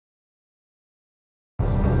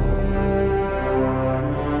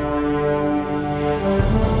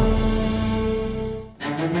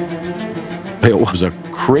It was a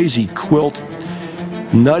crazy quilt,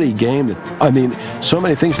 nutty game. So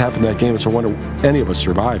many things happened in that game. It's a wonder any of us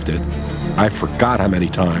survived it. I forgot how many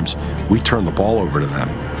times we turned the ball over to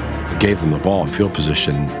them, gave them the ball in field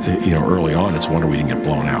position, early on. It's a wonder we didn't get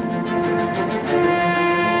blown out.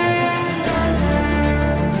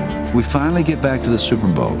 We finally get back to the Super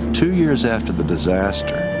Bowl 2 years after the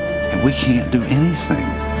disaster, and we can't do anything.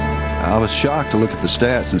 I was shocked to look at the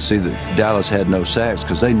stats and see that Dallas had no sacks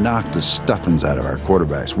because they knocked the stuffings out of our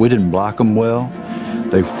quarterbacks. We didn't block them well.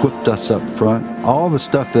 They whipped us up front. All the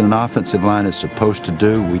stuff that an offensive line is supposed to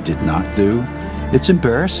do, we did not do. It's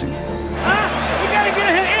embarrassing. You gotta get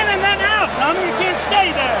in and then out, Tommy. You can't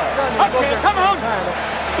stay there. Okay, come on.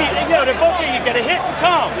 They're both there. You gotta hit and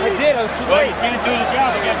come. I did. I was too Well, late. you didn't do the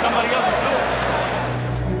job. You got somebody else to do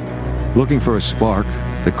it. Looking for a spark,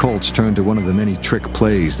 the Colts turned to one of the many trick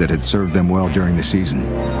plays that had served them well during the season.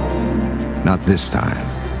 Not this time.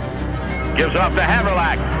 Gives off to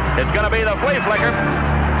Haverlack. It's going to be the flea flicker.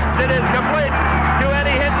 It is complete to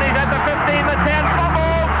Eddie Hinton. He's at the 15, the 10,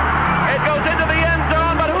 fumble. It goes into the end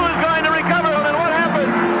zone, but who is going to recover him, and what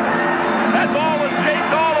happened? That ball was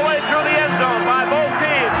chased all the way through the end zone by both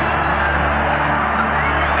teams.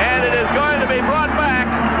 And it is going to be brought back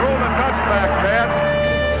through the touchback, Chad.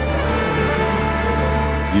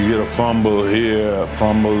 You get a fumble here, a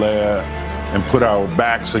fumble there, and put our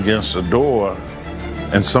backs against the door,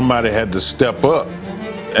 and somebody had to step up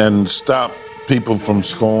and stop people from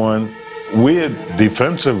scoring. We had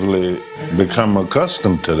defensively become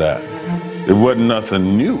accustomed to that. It wasn't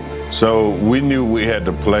nothing new. So we knew we had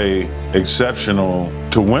to play exceptional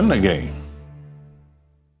to win the game.